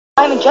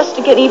And just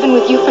to get even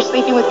with you for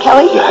sleeping with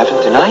Kelly? You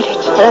haven't denied it.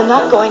 And I'm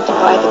not going to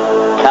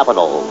either.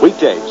 Capital,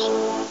 weekdays.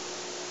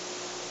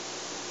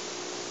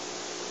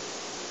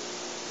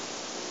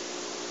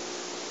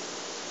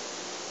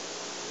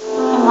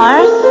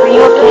 Mars, are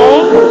you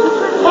okay?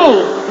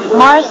 Hey,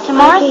 Mars to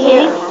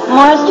Marcy.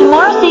 Mars to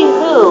Marcy,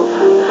 who?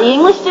 The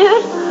English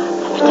dude?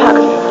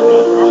 Photography.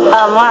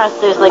 Mars,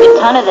 there's like a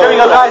ton of them. Here we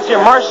go, guys.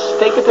 Here, Mars,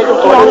 take it for it.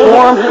 It's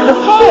warm.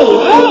 Hey,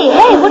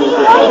 what are you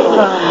writing?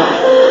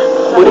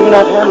 What are you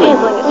not having?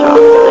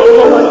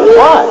 Handling is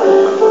wrong. Why?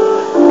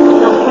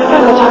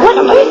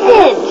 What is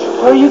it?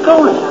 Where are you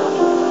going?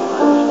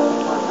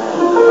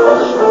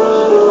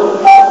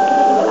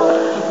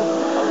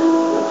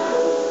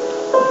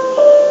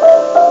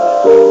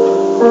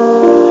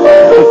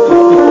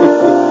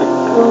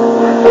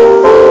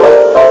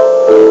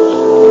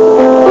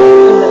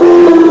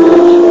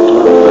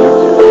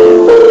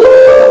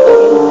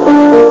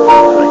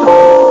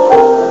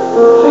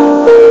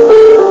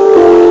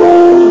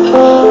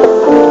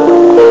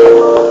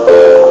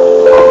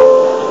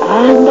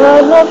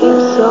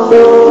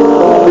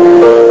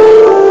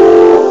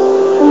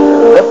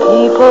 The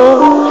people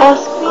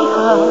ask me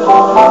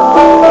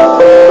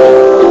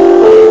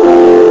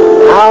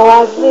how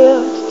I've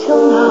lived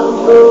till now.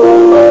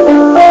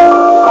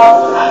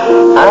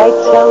 I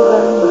tell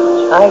them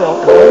I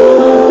don't know.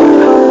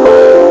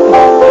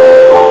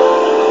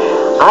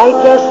 I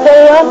guess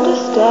they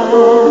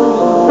understand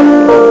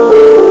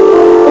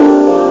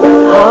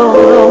how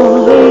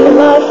lonely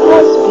life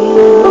has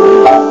been.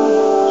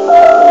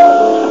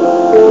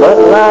 But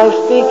life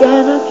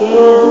began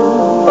again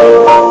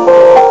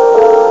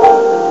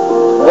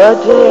the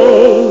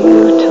day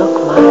you took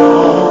my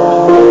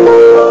hand.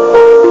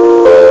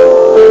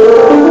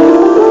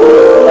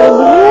 And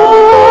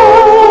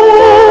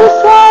yes,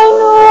 I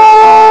know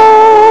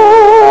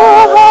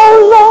how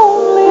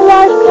lonely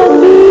life can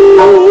be.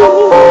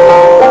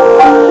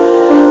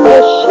 The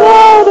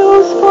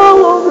shadows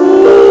follow me,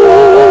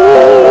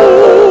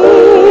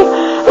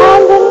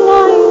 and the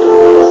night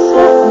will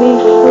set me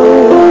free.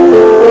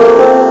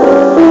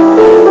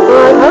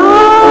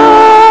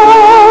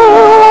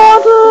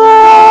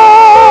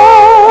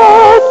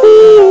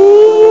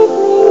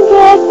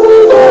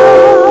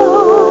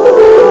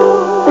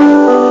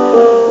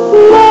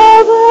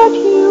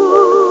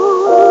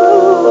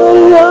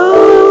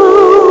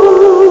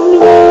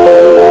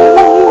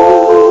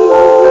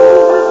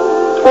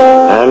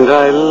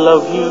 I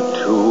love you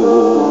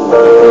too.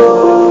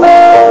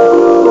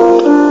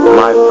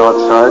 My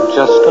thoughts are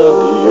just of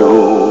you.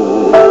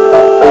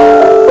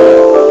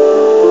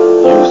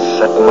 You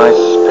set my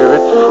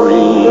spirit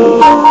free.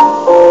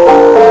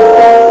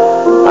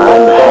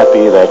 I'm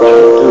happy that you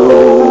do.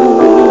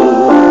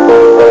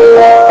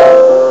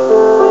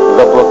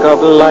 The book of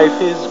life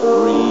is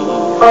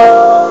brief,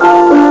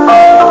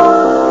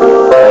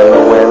 and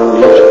when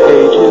each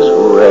page is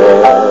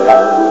read,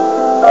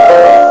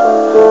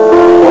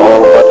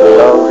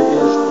 love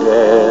is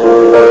dead.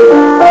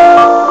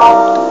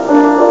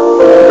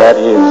 That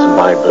is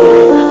my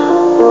belief.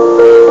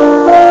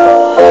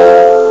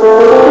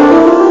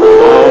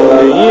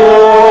 And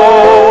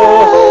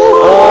yes,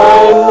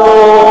 I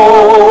know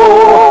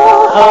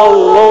how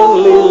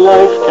lonely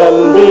life can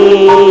be.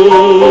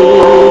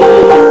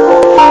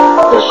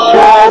 The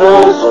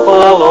shadows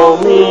follow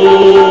me,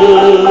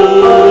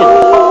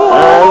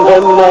 and the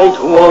night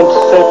won't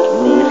set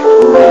me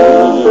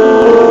free.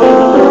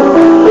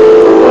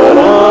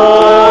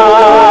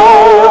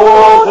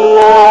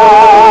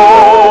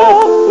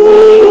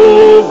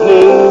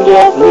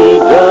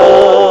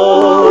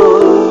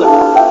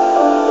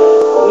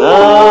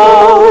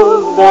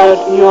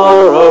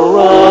 You're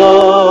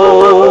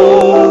around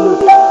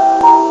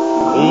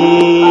me.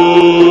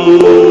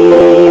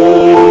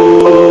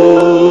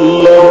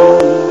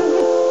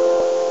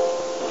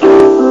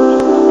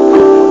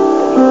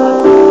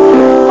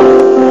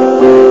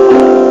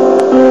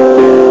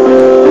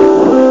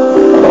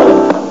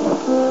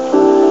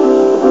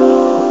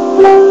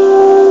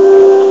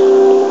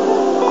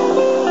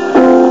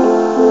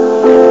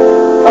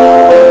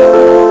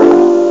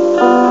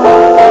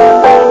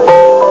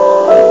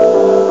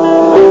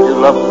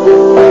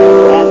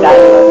 And I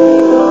love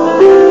you.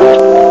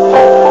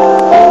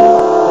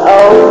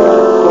 Oh,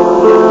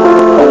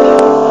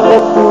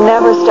 let's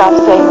never stop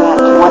saying that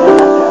to one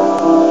another.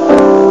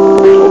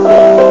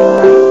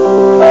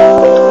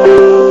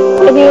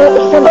 And you know,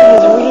 if something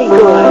is really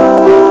good,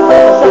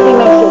 if something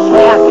makes us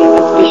happy,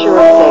 let's be sure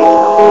to say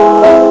so.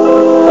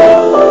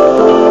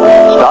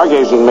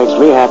 Stargazing makes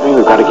me happy.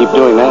 We've got to keep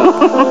doing that.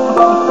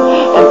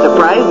 And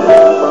surprises.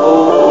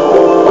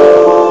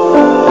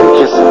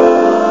 Kissing.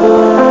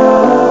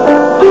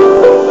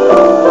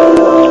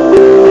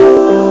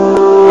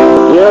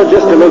 You know,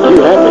 just to make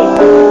you happy,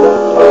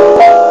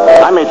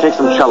 I may take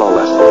some cello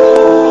lessons.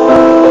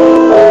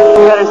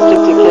 You better stick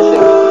to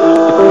kissing.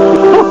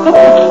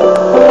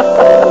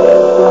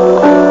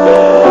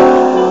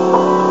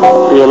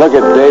 You look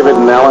at David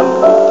and Ellen.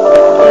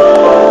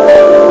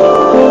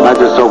 I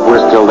just hope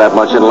we're still that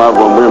much in love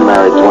when we're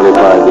married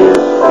 25 years.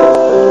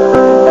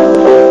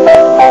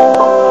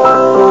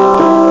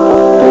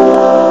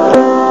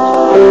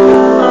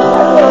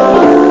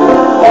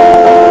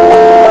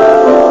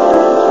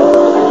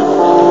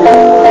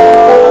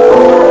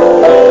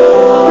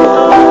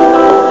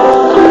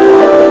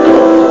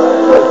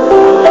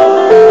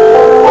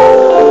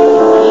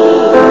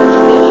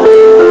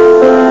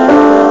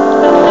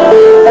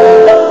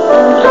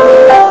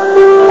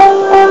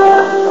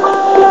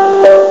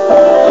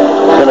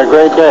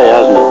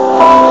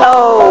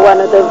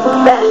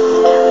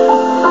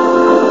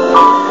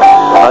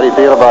 How do you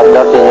feel about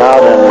ducking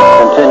out and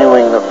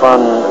continuing the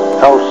fun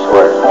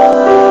elsewhere?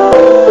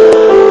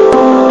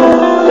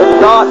 The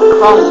thought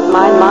crossed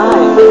my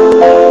mind.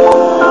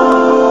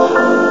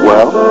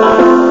 Well?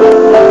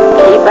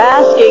 Keep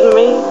asking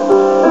me.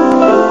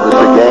 Is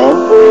the game?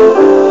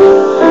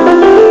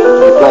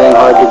 You playing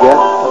hard to get?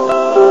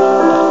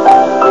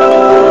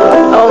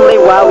 Only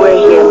while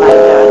we're here, my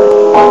darling.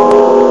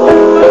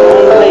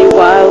 Only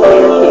while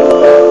we're here.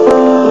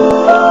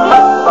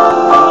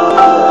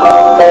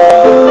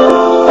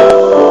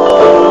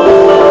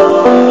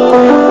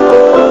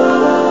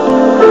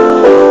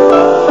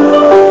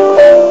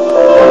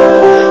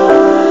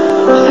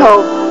 So,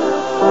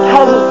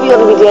 how does it feel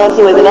to be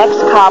dancing with an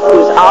ex-cop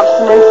who's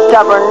obstinate,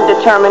 stubborn,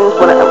 determined,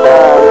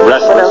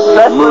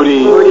 Restless,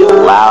 moody,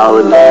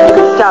 loud, you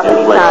can stop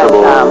anytime,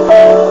 inflexible, Tom.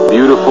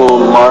 beautiful,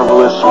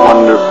 marvelous,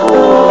 wonderful,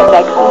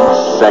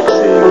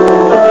 sexy,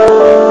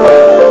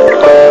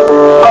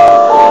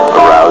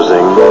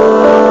 arousing,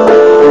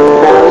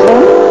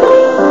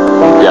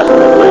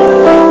 definitely.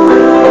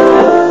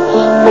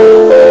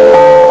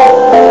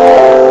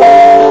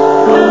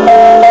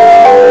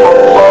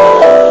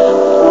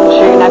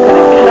 Sure you're not going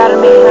to cut out of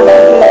me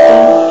after you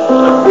dance?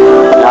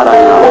 Not on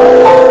your own.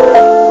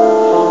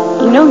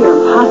 You know you're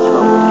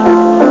impossible.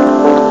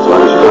 As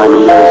long as you find me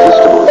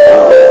irresistible as well.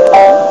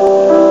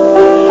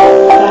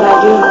 That I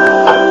do.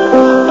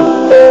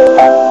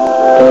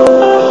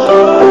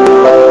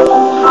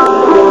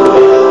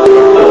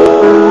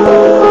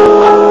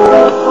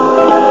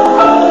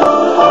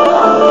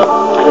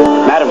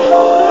 Madam,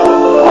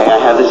 may I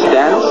have this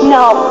dance?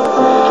 No.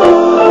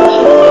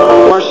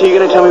 Marcy, you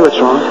gonna tell me what's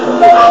wrong?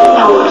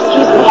 No,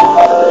 excuse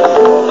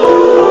me.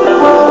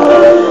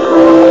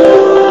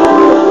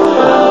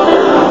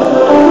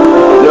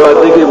 I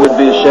think it would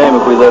be a shame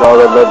if we let all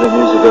that lovely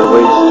music go to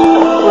waste.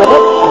 Would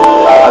it?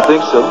 I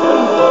think so.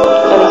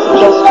 Any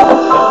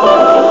suggestions?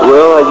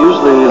 Well, I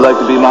usually like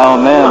to be my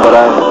own man, but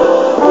I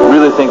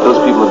really think those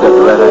people have got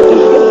the right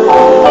idea.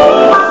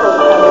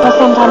 Well,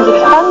 sometimes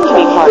it's fun to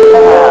be part of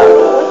the crowd.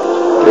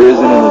 There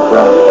isn't any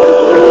crowd.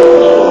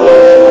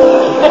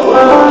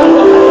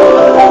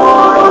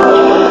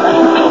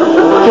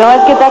 Do you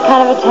always get that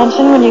kind of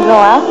attention when you go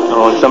out?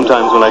 Oh, and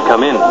sometimes when I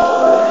come in.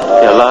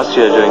 Yeah, last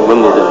year during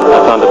Wimbledon,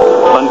 I found a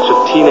bunch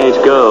of teenage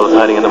girls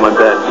hiding under my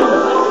bed.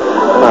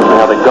 I don't know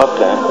how they got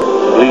there.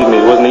 Believe me,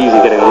 it wasn't easy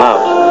getting them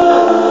out.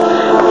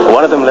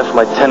 One of them left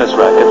my tennis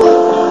rackets.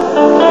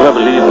 You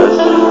won't believe this.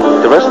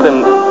 The rest of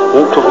them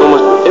walked off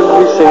almost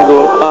every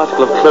single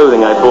article of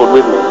clothing I brought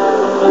with me.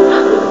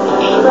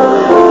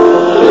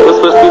 It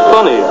was supposed to be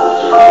funny.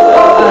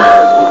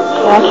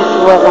 I guess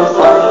it was. I'm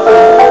sorry.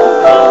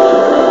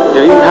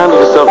 Yeah, you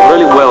handled yourself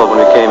really well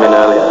when we came in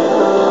earlier.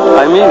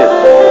 I mean it.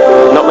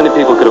 Not many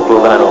people could have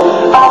pulled that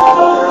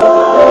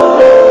off.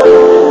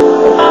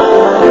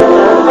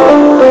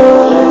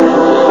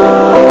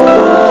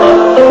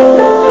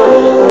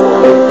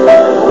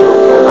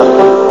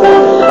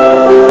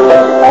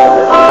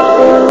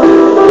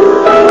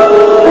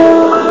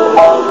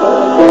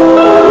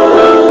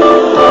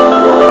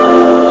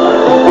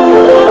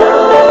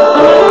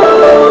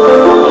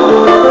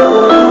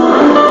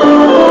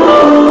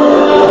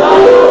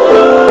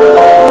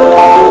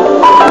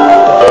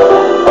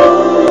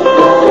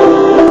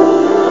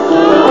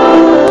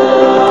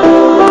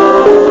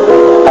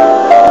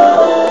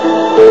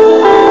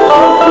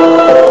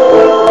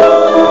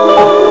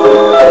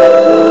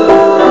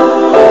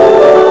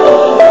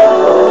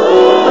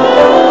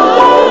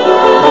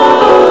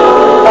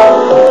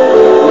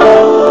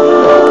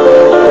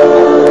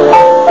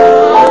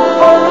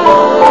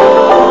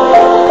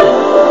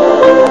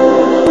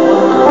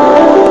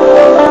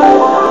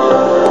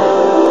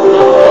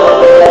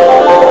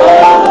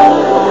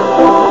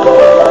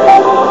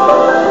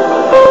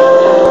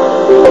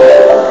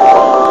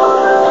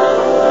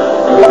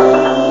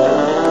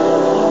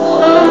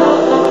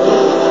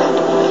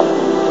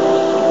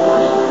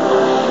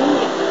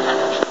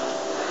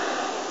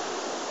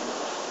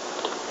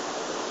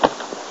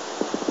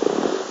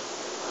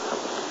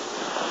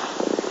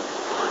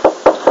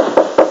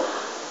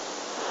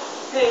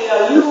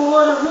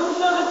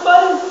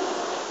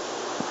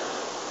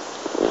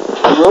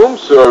 Room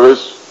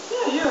service?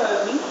 Yeah, you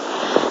heard me.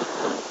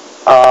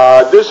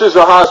 This is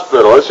a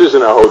hospital. This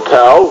isn't a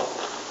hotel.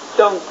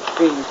 Don't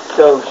be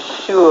so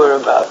sure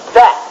about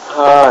that.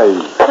 Hi.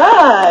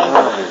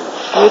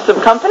 Hi. Need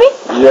some company?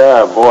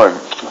 Yeah, boy.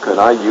 Could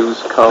I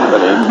use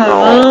company?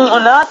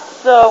 Not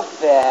so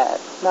bad.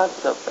 Not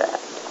so bad.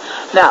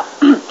 Now,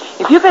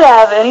 if you could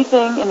have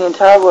anything in the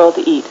entire world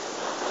to eat,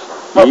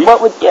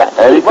 what would, yeah,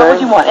 Anything? What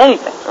would you want?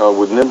 Anything. Oh,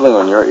 with nibbling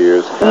on your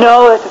ears.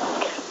 No, it's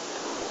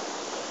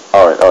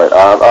All right.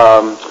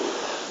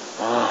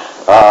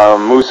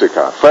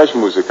 Moussaka. Fresh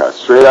moussaka.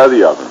 Straight out of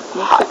the oven.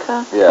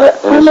 moussaka. Yeah,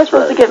 Where am I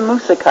supposed to get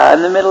moussaka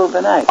in the middle of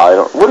the night? I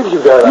don't... What have you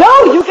got?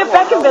 No, you get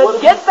back in bed.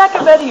 Get back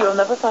in bed, or you'll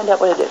never find out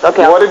what it is.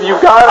 Okay. What have you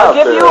got I'll out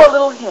give there? you a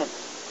little hint.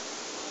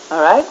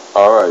 All right.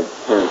 All right.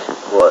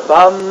 What?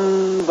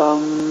 Bum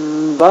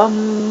bum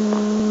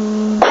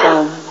bum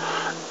bum.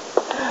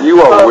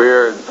 You are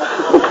weird.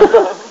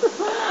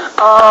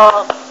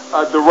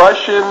 The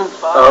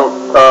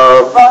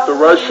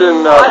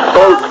Russian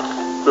boat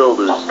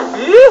builders.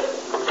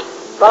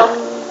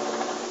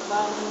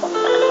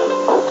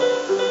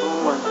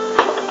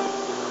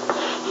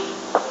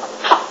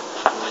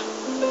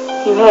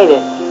 You hate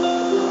it.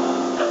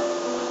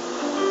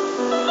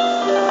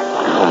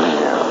 Come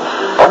here.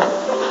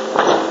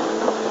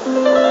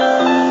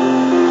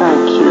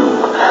 Thank you.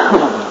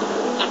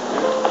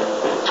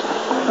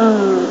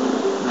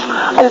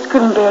 I just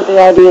couldn't bear the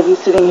idea of you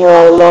sitting here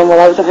all alone while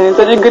I was having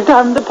such a good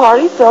time at the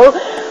party, so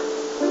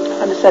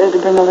I decided to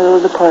bring a little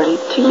of the party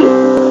to you.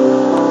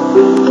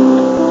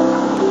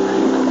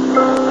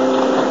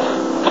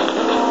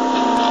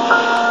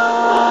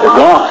 They're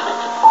gone.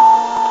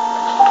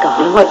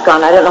 Gone? What's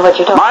gone? I don't know what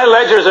you're talking My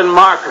ledgers and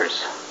markers.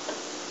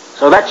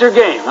 So that's your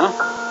game, huh?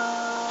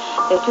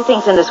 about. There are two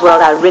things in this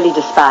world I really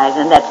despise,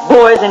 and that's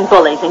boys and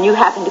bullies, and you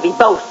happen to be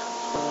both.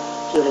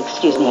 If you'll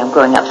excuse me, I'm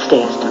going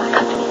upstairs to my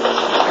company.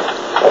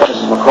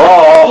 Mrs.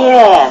 McCall.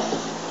 Yes.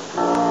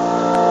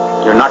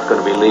 You're not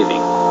going to be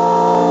leaving.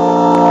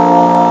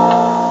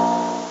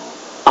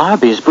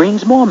 Arby's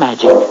brings more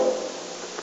magic.